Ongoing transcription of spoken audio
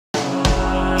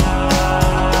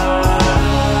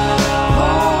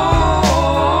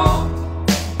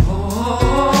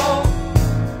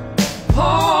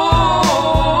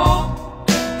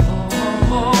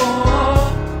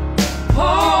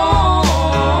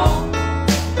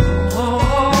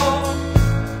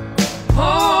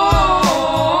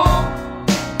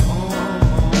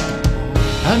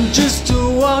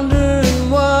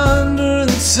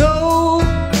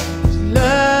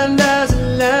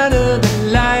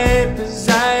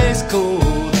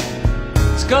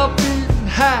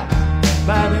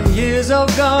all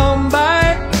gone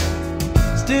by.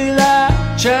 Still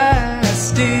I try,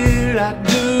 still I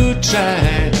do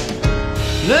try.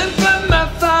 Learned from my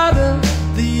father,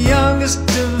 the youngest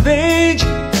of age,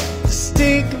 the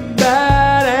stink of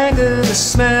bad anger, the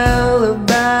smell of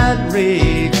bad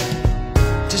rage.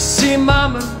 To see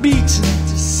mama beaten,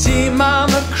 to see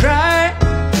mama cry.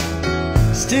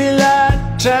 Still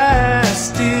I try,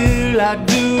 still I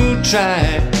do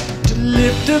try to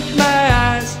lift up my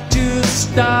eyes to the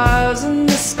stars in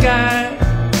the sky.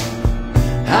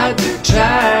 I do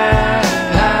try,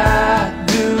 I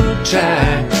do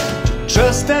try to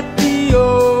trust that the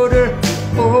odor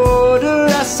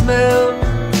I smell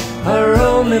are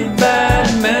only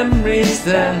bad memories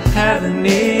that haven't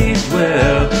aged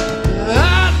well.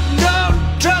 I don't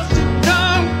trust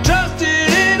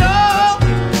it at all.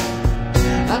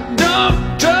 I don't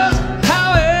trust how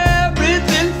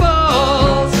everything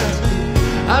falls.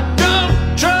 I don't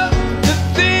trust the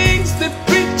things that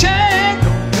pretend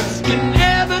can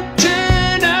ever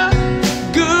turn out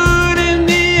good in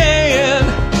the end.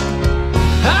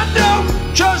 I don't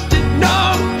trust it, no,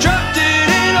 trust it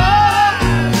at all.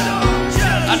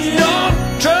 I don't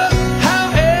trust how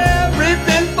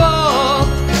everything falls.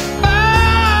 I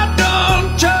don't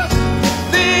trust the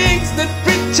things that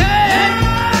pretend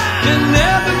can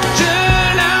never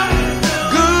turn out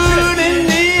good in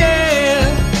the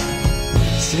end.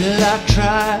 Still I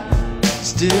try,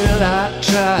 still I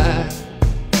try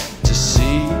to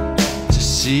see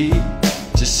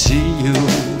you.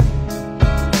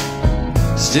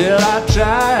 Still I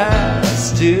try,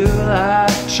 still I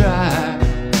try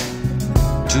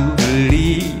to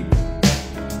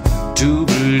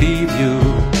believe you.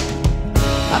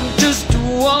 I'm just a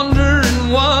wandering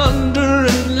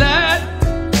lad,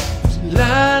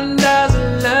 blind as a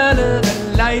ladder that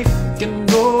life can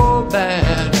go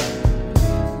bad.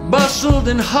 Bustled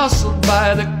and hustled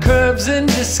by the curves in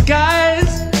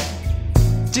disguise.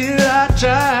 Still I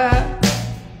try,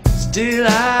 still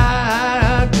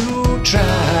I do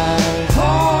try.